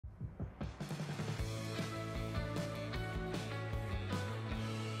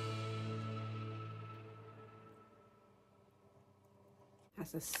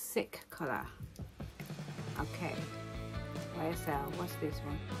That's a sick color. Okay. YSL. What's this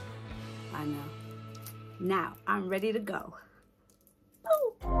one? I know. Now I'm ready to go.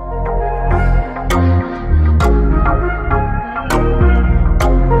 Woo!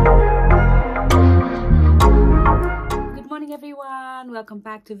 Good morning, everyone. Welcome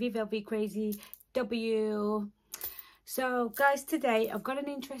back to Viva Be Crazy W. So, guys, today I've got an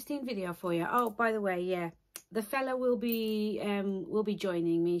interesting video for you. Oh, by the way, yeah, the fella will be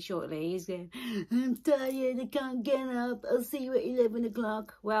joining me shortly. He's going, I'm tired, I can't get up, I'll see you at 11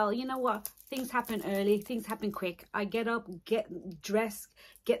 o'clock. Well, you know what? Things happen early, things happen quick. I get up, get dressed,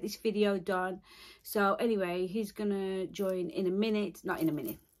 get this video done. So anyway, he's gonna join in a minute. Not in a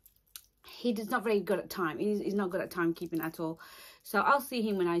minute. He's not very good at time. He's not good at timekeeping at all. So I'll see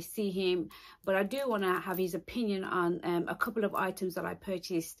him when I see him. But I do want to have his opinion on a couple of items that I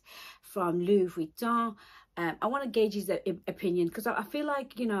purchased from Louis Vuitton. I want to gauge his opinion because I feel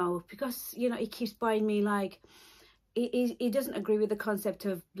like, you know, because, you know, he keeps buying me like, he doesn't agree with the concept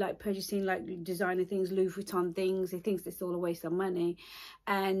of like purchasing like designer things, Louis Vuitton things. He thinks it's all a waste of money.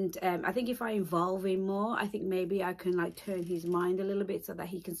 And I think if I involve him more, I think maybe I can like turn his mind a little bit so that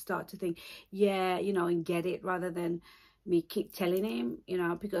he can start to think, yeah, you know, and get it, rather than me keep telling him, you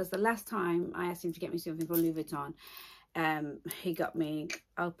know, because the last time I asked him to get me something from Louis Vuitton, he got me,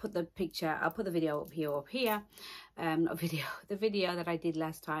 I'll put the video up here, not video, the video that I did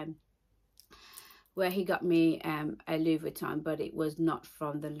last time, where he got me a Louis Vuitton, but it was not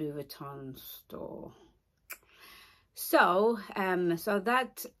from the Louis Vuitton store. So so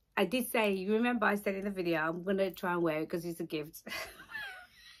that I did say, you remember I said in the video, I'm gonna try and wear it because it's a gift.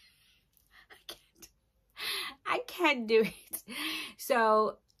 I can't do it.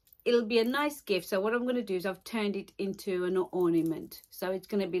 So it'll be a nice gift. So what I'm going to do is I've turned it into an ornament. So it's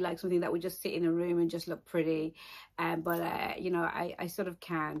going to be like something that would just sit in a room and just look pretty. But you know, I sort of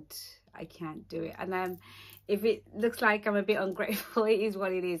I can't do it. And if it looks like I'm a bit ungrateful, it is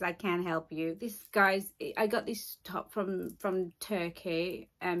what it is. I can't help you. This, guys, I got this top from Turkey.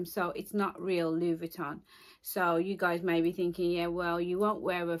 So it's not real Louis Vuitton. So you guys may be thinking, yeah, well, you won't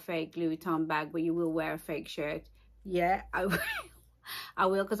wear a fake Louis Vuitton bag, but you will wear a fake shirt. Yeah, I will. I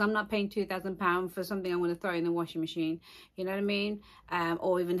will, because I'm not paying £2,000 for something I'm going to throw in the washing machine. You know what I mean?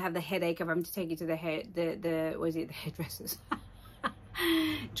 Or even have the headache of having to take it to the hairdressers.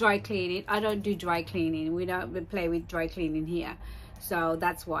 Dry cleaning. I don't do dry cleaning. We don't play with dry cleaning here. So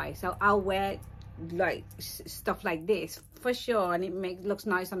that's why. So I'll wear like stuff like this for sure, and it looks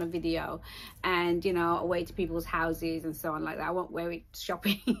nice on a video, and you know, away to people's houses and so on like that. I won't wear it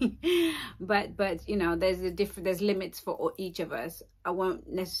shopping. but you know, there's limits for each of us. I won't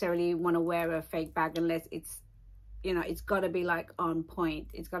necessarily want to wear a fake bag unless it's, you know, it's got to be like on point.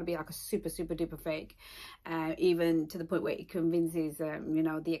 It's got to be like a super duper fake, even to the point where it convinces you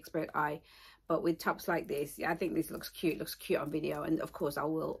know, the expert eye. But with tops like this, I think this looks cute on video. And of course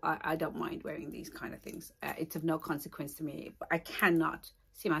I don't mind wearing these kind of things. It's of no consequence to me. But I cannot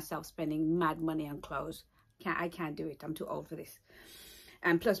see myself spending mad money on clothes. I can't do it. I'm too old for this.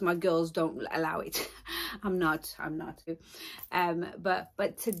 And plus my girls don't allow it. I'm not.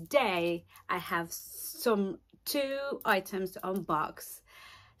 But today I have two items to unbox.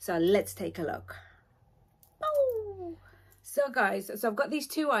 So let's take a look. Oh. So guys, so I've got these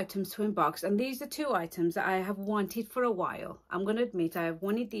two items to unbox, and these are two items that I have wanted for a while. I'm going to admit I have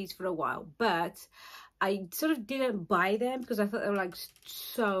wanted these for a while, but I sort of didn't buy them because I thought they were like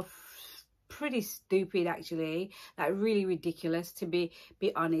so pretty stupid, actually, like really ridiculous, to be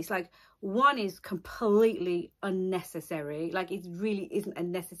honest. Like, one is completely unnecessary. Like, it really isn't a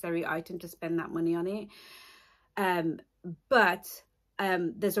necessary item to spend that money on it. But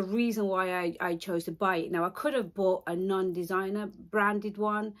there's a reason why I chose to buy it. Now, I could have bought a non-designer branded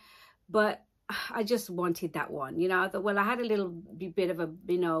one, but I just wanted that one, you know. I thought, well, I had a little bit of a,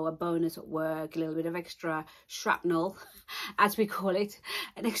 you know, a bonus at work, a little bit of extra shrapnel, as we call it,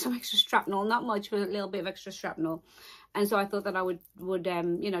 some extra shrapnel, not much, but a little bit of extra shrapnel. And so I thought that I would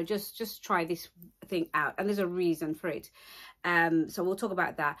you know, just try this thing out, and there's a reason for it. So we'll talk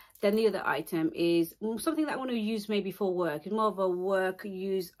about that. Then the other item is something that I want to use maybe for work. It's more of a work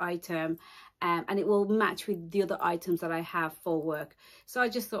use item, and it will match with the other items that I have for work. So I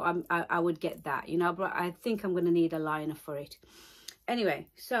just thought I would get that, you know, but I think I'm going to need a liner for it. Anyway,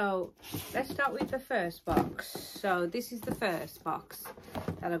 so let's start with the first box. So this is the first box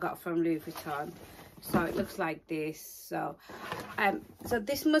that I got from Louis Vuitton. So it looks like this. So so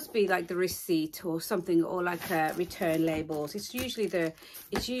this must be like the receipt or something, or like return labels. It's usually the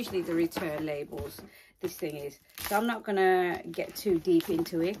return labels, this thing is. So I'm not gonna get too deep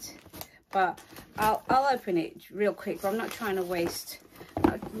into it, but I'll open it real quick. But I'm not trying to waste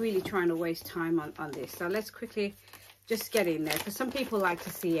not really trying to waste time on this. So let's quickly just get in there, because some people like to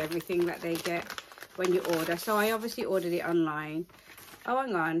see everything that they get when you order. So I obviously ordered it online. Oh,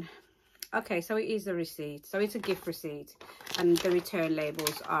 hang on. Okay, so it is a receipt. So it's a gift receipt, and the return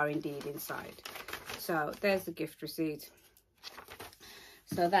labels are indeed inside. So there's the gift receipt.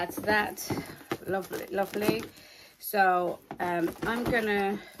 So that's that. Lovely, lovely. So I'm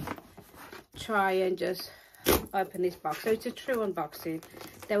gonna try and just open this box. So it's a true unboxing.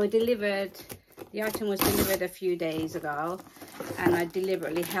 They were delivered, the item was delivered a few days ago, and I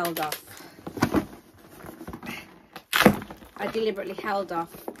deliberately held off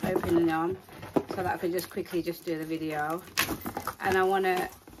opening them so that I could just quickly just do the video. And I want to,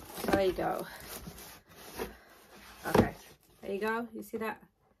 so there you go. Okay, there you go. You see that?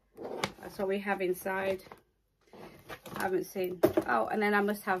 That's what we have inside. I haven't seen. Oh, and then I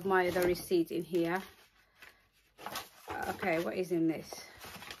must have my other receipt in here. Okay, what is in this?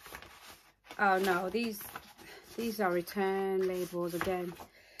 Oh no, these are return labels again.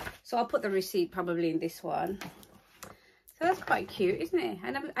 So I'll put the receipt probably in this one. So that's quite cute, isn't it?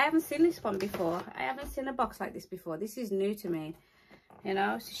 And I haven't seen this one before. I haven't seen a box like this before. This is new to me. You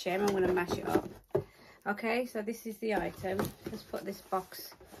know, it's a shame. I'm going to mash it up. Okay, so this is the item. Let's put this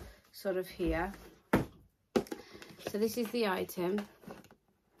box sort of here. So this is the item.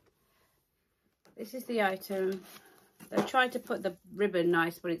 This is the item. I tried to put the ribbon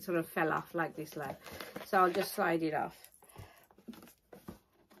nice, but it sort of fell off like this, like. So I'll just slide it off.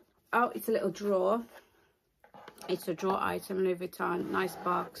 Oh, it's a little drawer. It's a drawer item, Louis Vuitton. Nice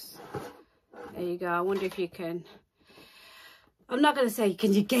box. There you go. I wonder if you can... I'm not going to say,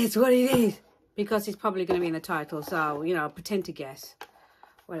 can you guess what it is? Because it's probably going to be in the title. So, you know, pretend to guess.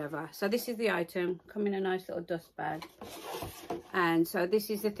 Whatever. So this is the item. Come in a nice little dust bag. And so this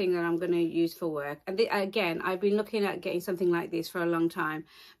is the thing that I'm going to use for work. And again, I've been looking at getting something like this for a long time.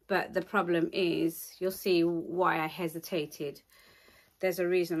 But the problem is, you'll see why I hesitated. There's a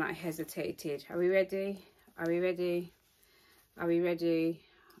reason I hesitated. Are we ready? Are we ready? Are we ready?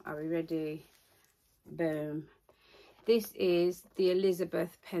 Are we ready? Boom. This is the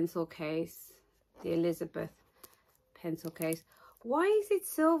Elizabeth pencil case. The Elizabeth pencil case. Why is it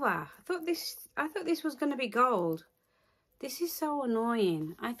silver? I thought this was going to be gold. This is so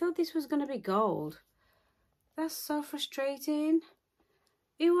annoying. I thought this was going to be gold. That's so frustrating.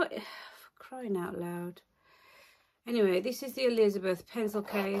 For crying out loud. Anyway, this is the Elizabeth pencil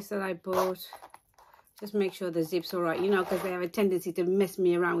case that I bought. Just make sure the zip's all right, you know, because they have a tendency to mess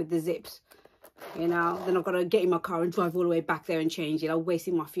me around with the zips. You know, then I've got to get in my car and drive all the way back there and change it. I'm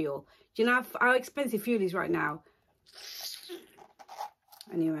wasting my fuel. Do you know how expensive fuel is right now?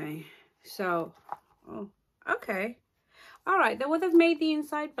 Anyway, so, oh, okay. All right, well, they've made the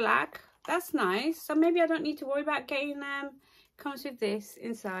inside black. That's nice. So maybe I don't need to worry about getting them. Comes with this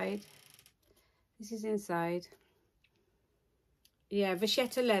inside. This is inside. Yeah,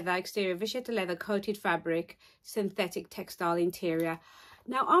 vachetta leather exterior, vachetta leather, coated fabric, synthetic textile interior.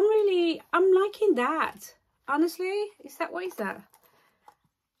 Now, I'm liking that. Honestly, what is that?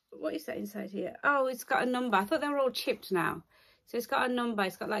 What is that inside here? Oh, it's got a number. I thought they were all chipped now. So it's got a number.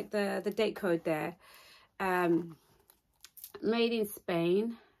 It's got like the date code there. Made in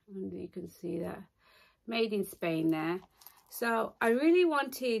Spain. I wonder if you can see that. Made in Spain there. So I really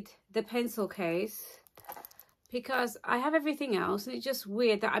wanted the pencil case, because I have everything else, and it's just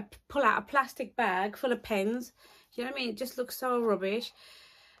weird that I pull out a plastic bag full of pens. Do you know what I mean? It just looks so rubbish.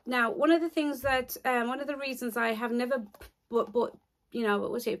 Now, one of the things that, one of the reasons I have never bought, you know,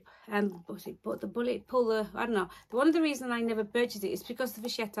 what was it? Bought the bullet, pull the, I don't know. One of the reasons I never purchased it is because the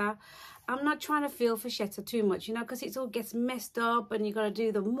vachetta. I'm not trying to feel vachetta too much, you know, because it all gets messed up and you got to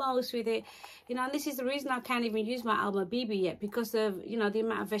do the most with it, you know. And this is the reason I can't even use my Alma BB yet, because of, you know, the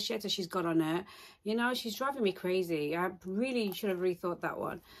amount of vachetta she's got on her. You know, she's driving me crazy. I really should have rethought that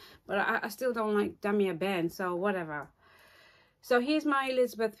one, but I still don't like Damia Ben, so whatever. So here's my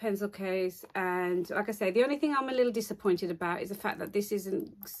Elizabeth pencil case, and like I say, the only thing I'm a little disappointed about is the fact that this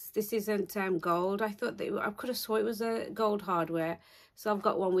isn't gold. I thought that I could have swore it was a gold hardware, so I've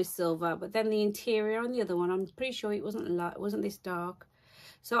got one with silver. But then the interior on the other one, I'm pretty sure it wasn't this dark.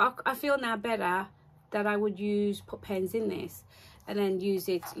 So I feel now better that I would put pens in this, and then use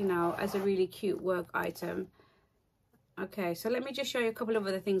it, you know, as a really cute work item. Okay, so let me just show you a couple of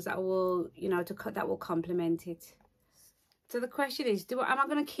other things that will, you know, that will complement it. So the question is, am I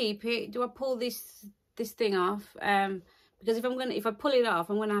going to keep it? Do I pull this thing off? Because if I pull it off,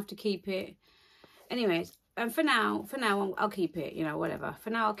 I'm going to have to keep it. Anyways, and for now, I'll keep it. You know, whatever. For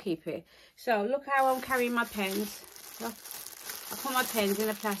now, I'll keep it. So look how I'm carrying my pens. Look, I put my pens in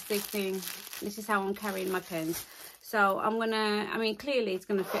a plastic thing. This is how I'm carrying my pens. So I'm gonna, I mean, clearly it's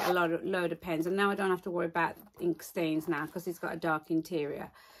gonna fit a load of pens, and now I don't have to worry about ink stains now because it's got a dark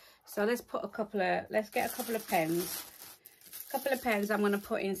interior. So let's get a couple of pens. I'm gonna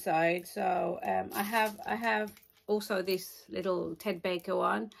put inside. So I have also this little Ted Baker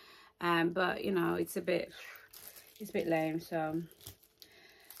one, but you know, it's a bit lame. So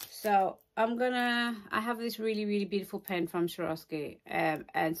I have this really beautiful pen from Swarovski,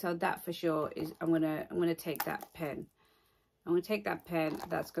 and so that for sure is, I'm gonna take that pen. I'm gonna take that pen.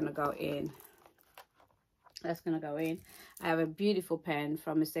 That's gonna go in. I have a beautiful pen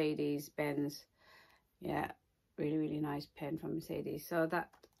from Mercedes-Benz. Yeah, really nice pen from Mercedes. So that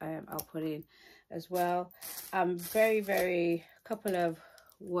I'll put in as well. Very couple of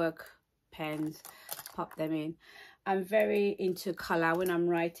work pens, pop them in. I'm very into color when I'm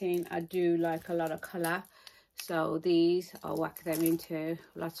writing. I do like a lot of color, so these I'll whack them into,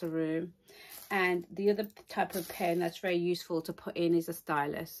 lots of room. And the other type of pen that's very useful to put in is a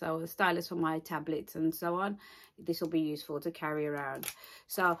stylus. So a stylus for my tablets and so on. This will be useful to carry around.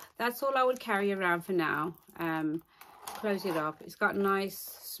 So that's all I would carry around for now. Close it up. It's got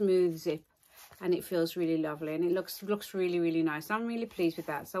nice smooth zip, and it feels really lovely, and it looks really nice. I'm really pleased with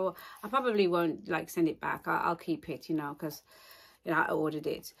that. So I probably won't like send it back. I'll keep it, you know, because you know I ordered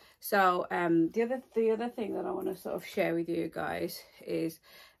it. So the other thing that I want to sort of share with you guys is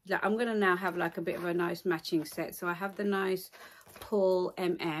that I'm gonna now have like a bit of a nice matching set. So I have the nice Paul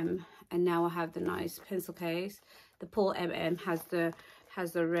MM, and now I have the nice pencil case. The Paul MM has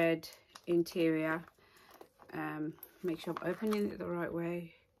the red interior. Make sure I'm opening it the right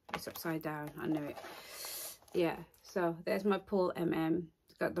way. It's upside down, I knew it. Yeah, so there's my Paul MM.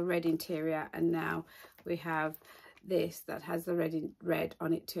 It's got the red interior, and now we have this that has the red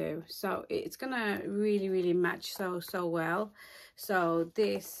on it too. So it's gonna really match so well. So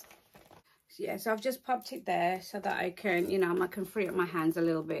this, yeah, so I've just popped it there so that I can, you know, I can free up my hands a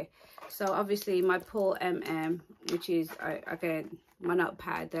little bit. So obviously my Paul MM, which is again my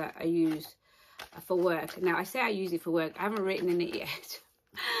notepad that I use for work. Now I say I use it for work, I haven't written in it yet.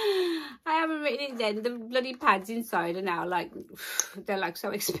 I haven't written it then. The bloody pads inside are now like, they're like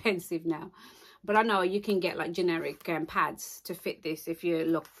so expensive now. But I know you can get like generic pads to fit this if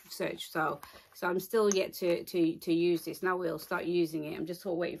you search. So I'm still yet to use this. Now we'll start using it. I'm just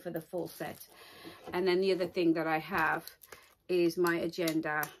all waiting for the full set. And then the other thing that I have is my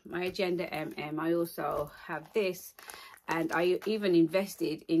agenda MM. I also have this, and I even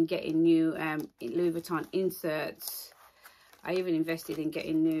invested in getting new Louis Vuitton inserts. I even invested in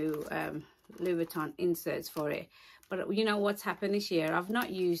getting new Louis Vuitton inserts for it. But you know what's happened this year? I've not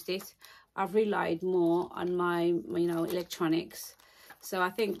used it. I've relied more on my, you know, electronics. So I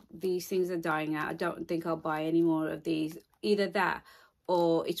think these things are dying out. I don't think I'll buy any more of these. Either that,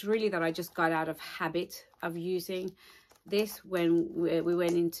 or it's really that I just got out of habit of using this when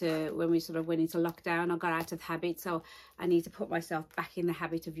we sort of went into lockdown. I got out of habit, so I need to put myself back in the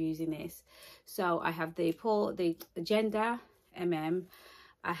habit of using this. So I have the Agenda MM,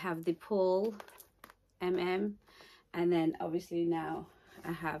 I have the Paul MM, and then obviously now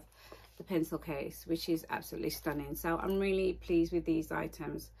I have the pencil case, which is absolutely stunning. So I'm really pleased with these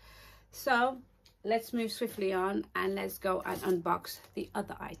items. So let's move swiftly on and let's go and unbox the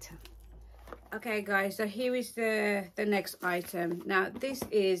other item. Okay guys, so here is the next item. Now this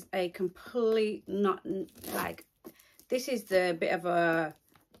is a complete, not like, this is the bit of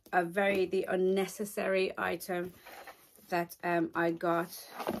the unnecessary item that I got.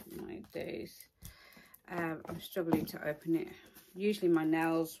 My days, I'm struggling to open it. Usually my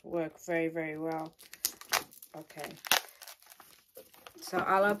nails work very well. Okay, so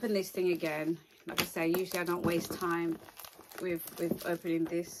I'll open this thing again. Like I say, usually I don't waste time with opening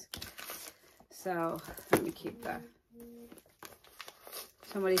this. So let me keep that.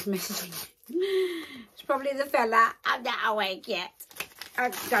 Somebody's messaging. It's probably the fella. I'm not awake yet.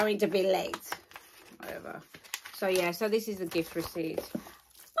 I'm going to be late. Whatever. So yeah, so this is the gift receipt.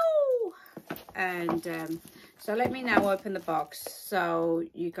 Oh! And so let me now open the box so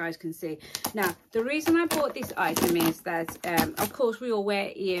you guys can see. Now, the reason I bought this item is that, of course, we all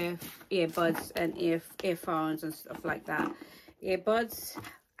wear earbuds and earphones and stuff like that. Earbuds.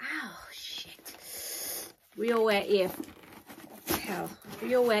 Ow, shit. We all wear earbuds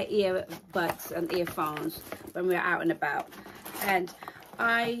and earphones when we're out and about. And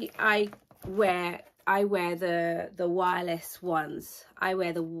I wear the wireless ones. I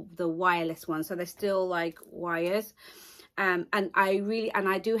wear the wireless ones, so they're still like wires. And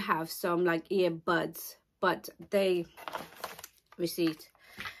I do have some like earbuds, but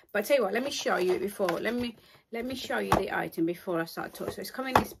But I tell you what, let me show you it before. Let me show you the item before I start talking. So it's come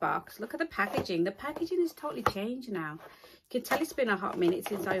in this box. Look at the packaging. The packaging has totally changed now. You can tell it's been a hot minute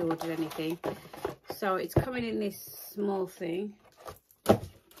since I ordered anything. So it's coming in this small thing.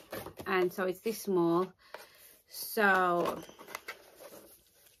 And so it's this small. So,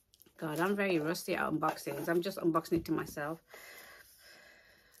 God, I'm very rusty at unboxings. I'm just unboxing it to myself.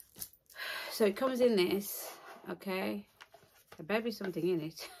 So it comes in this, okay? There better be something in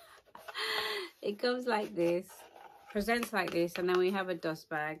it. It comes like this, presents like this, and then we have a dust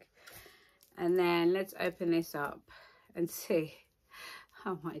bag. And then let's open this up and see.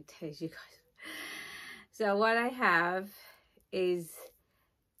 Oh my days, you guys. So what I have is,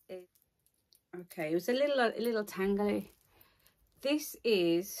 okay, it was a little tangly. This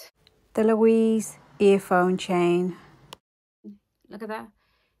is the Louise earphone chain. Look at that.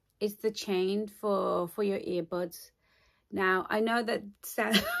 It's the chain for your earbuds. Now, I know that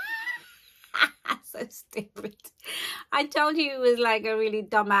sounds so stupid. I told you it was like a really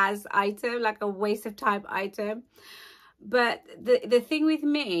dumbass item, like a waste of time item. But the thing with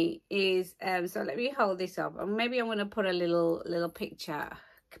me is, so let me hold this up. And maybe I'm going to put a little picture,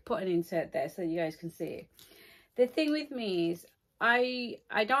 put an insert there so you guys can see it. The thing with me is, I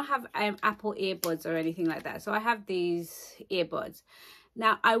don't have Apple earbuds or anything like that. So I have these earbuds.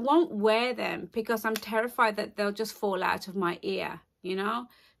 Now, I won't wear them because I'm terrified that they'll just fall out of my ear, you know?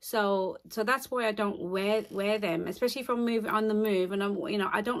 So that's why I don't wear them, especially if I'm on the move, and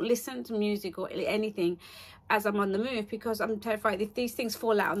I don't listen to music or anything as I'm on the move, because I'm terrified if these things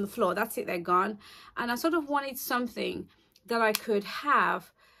fall out on the floor, that's it, they're gone. And I sort of wanted something that I could have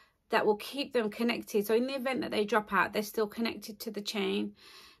that will keep them connected. So in the event that they drop out, they're still connected to the chain.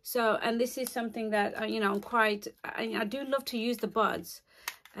 So, and this is something that, I'm quite, I do love to use the buds.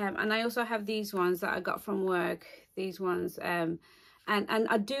 And I also have these ones that I got from work, these ones. And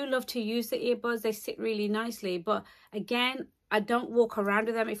I do love to use the earbuds. They sit really nicely. But again, I don't walk around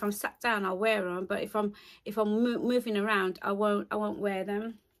with them. If I'm sat down, I'll wear them. But if I'm moving around, I won't wear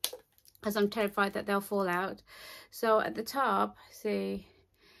them, because I'm terrified that they'll fall out. So at the top, see,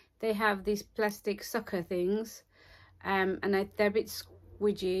 they have these plastic sucker things, and they're a bit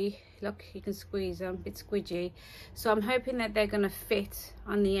squidgy. Look, you can squeeze them, a bit squidgy. So I'm hoping that they're going to fit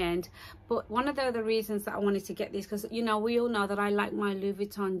on the end. But one of the other reasons that I wanted to get these, because we all know that I like my Louis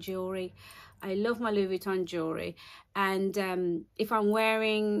Vuitton jewelry. I love my Louis Vuitton jewelry. And if I'm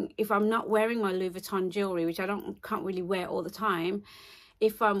not wearing my Louis Vuitton jewelry, which I can't really wear all the time,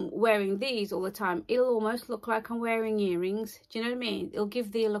 if I'm wearing these all the time, it'll almost look like I'm wearing earrings. Do you know what I mean? It'll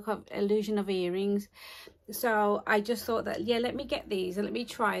give the illusion of earrings. So I just thought that, yeah, let me get these and let me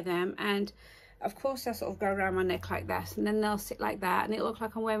try them. And of course, they'll sort of go around my neck like that, and then they'll sit like that, and it'll look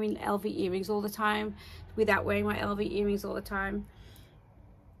like I'm wearing LV earrings all the time without wearing my LV earrings all the time.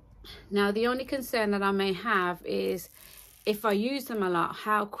 Now, the only concern that I may have is if I use them a lot,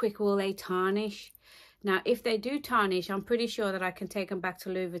 how quick will they tarnish? Now, if they do tarnish, I'm pretty sure that I can take them back to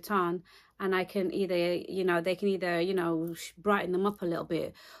Louis Vuitton, and I can either, they can either, brighten them up a little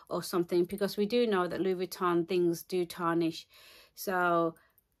bit or something, because we do know that Louis Vuitton things do tarnish. So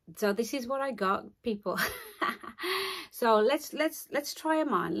this is what I got, people. So let's try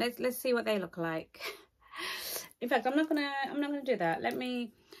them on. Let's see what they look like. In fact, I'm not gonna do that.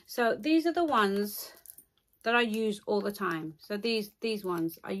 So these are the ones that I use all the time. So these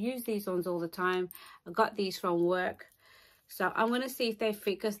ones, I use these ones all the time. I got these from work. So I'm going to see if they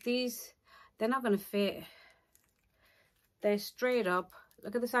fit, because they're not going to fit. They're straight up.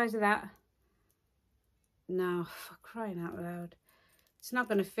 Look at the size of that. No, for crying out loud. It's not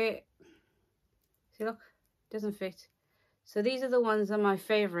going to fit. See, look, it doesn't fit. So these are the ones that are my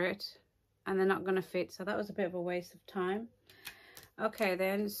favorite, and they're not going to fit. So that was a bit of a waste of time. Okay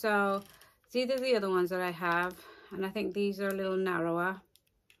then, so these are the other ones that I have, and I think these are a little narrower.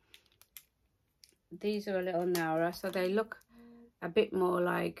 These are a little narrower, so they look a bit more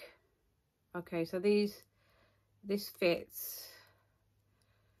like, okay, so this fits.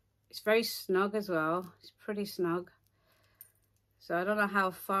 It's very snug as well. It's pretty snug. So I don't know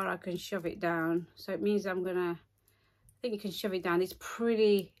how far I can shove it down. So it means I think you can shove it down. It's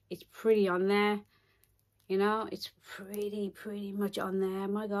pretty on there. It's pretty much on there.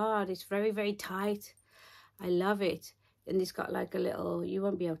 My God, it's very, very tight. I love it. And it's got like a little, you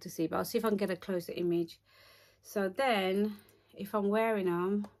won't be able to see, but I'll see if I can get a closer image. So then, if I'm wearing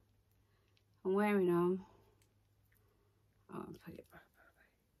them, oh, I'll put it back.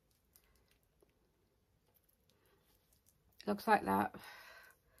 Looks like that.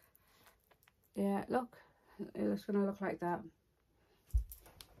 Yeah, look, it's gonna look like that.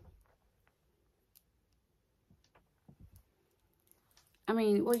 I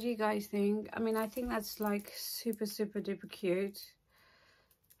mean, what do you guys think? I mean, I think that's like super, super duper cute.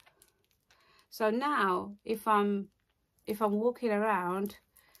 So now if I'm walking around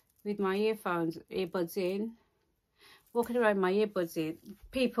with my earbuds in,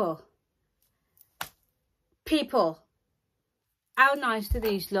 people, how nice do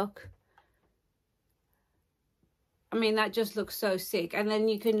these look? I mean, that just looks so sick. And then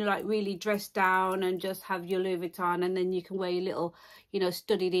you can like really dress down and just have your Louis Vuitton, and then you can wear your little, you know,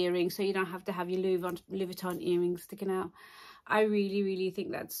 studded earrings, so you don't have to have your Louis Vuitton earrings sticking out. I really, really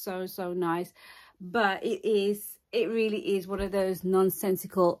think that's so, so nice. But it really is one of those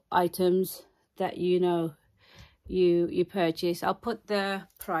nonsensical items that, you know, you purchase. I'll put the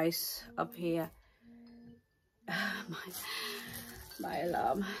price up here. my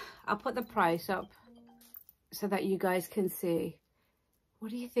alarm. I'll put the price up so that you guys can see.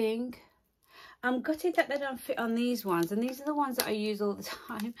 What do you think? I'm gutted that they don't fit on these ones, and these are the ones that I use all the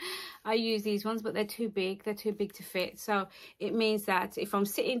time. I use these ones, but they're too big to fit. So it means that if I'm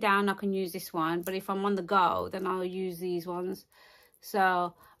sitting down, I can use this one, but if I'm on the go, then I'll use these ones.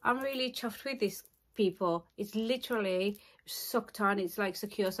 So I'm really chuffed with this, people. It's literally sucked on. It's like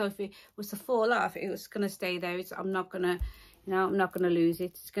secure, so if it was to fall off, it was gonna stay there. I'm not gonna, you know, I'm not gonna lose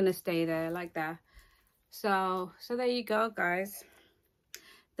it. It's gonna stay there like that. So there you go, guys.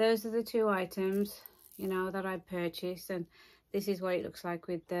 Those are the two items, you know, that I purchased, and this is what it looks like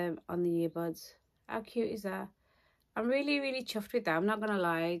with them on the earbuds. How cute is that? I'm really, really chuffed with that. I'm not gonna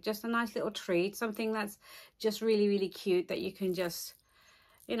lie. Just a nice little treat, something that's just really, really cute, that you can just,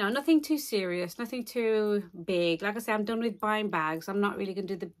 you know, nothing too serious, nothing too big. Like I say, I'm done with buying bags. I'm not really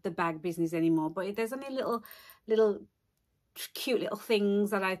gonna do the bag business anymore. But if there's any little cute little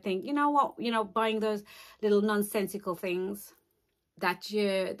things that I think, you know what, you know, buying those little nonsensical things that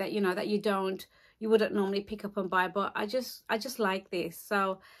you wouldn't normally pick up and buy, but I just like this.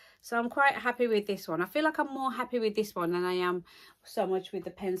 So I'm quite happy with this one. I feel like I'm more happy with this one than I am so much with the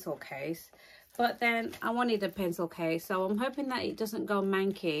pencil case. But then I wanted a pencil case, so I'm hoping that it doesn't go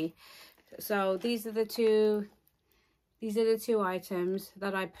manky. So these are the two items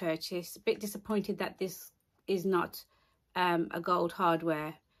that I purchased. A bit disappointed that this is not a gold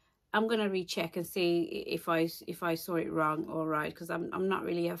hardware. I'm gonna recheck and see if I saw it wrong or right, because I'm not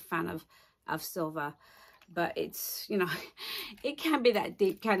really a fan of silver, but it's, you know, it can be that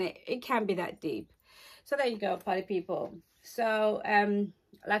deep, can it? It can be that deep. So there you go, party people. So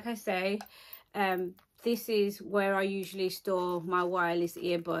like I say, this is where I usually store my wireless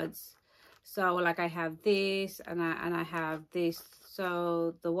earbuds. So like I have this and I have this.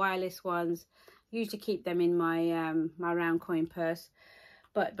 So the wireless ones, usually keep them in my my round coin purse.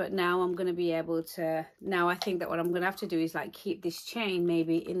 But now I'm going to be able to, now I think that what I'm going to have to do is like keep this chain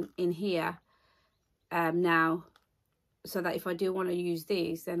maybe in here now, so that if I do want to use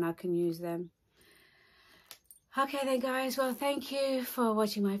these, then I can use them. Okay then, guys, well, thank you for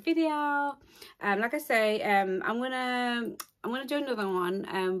watching my video. Like I say, I'm gonna do another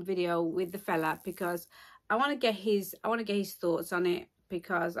one video with the fella, because I want to get his thoughts on it,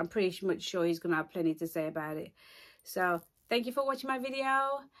 because I'm pretty much sure he's gonna have plenty to say about it. So thank you for watching my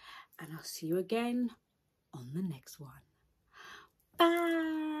video, and I'll see you again on the next one.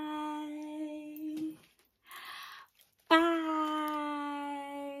 Bye.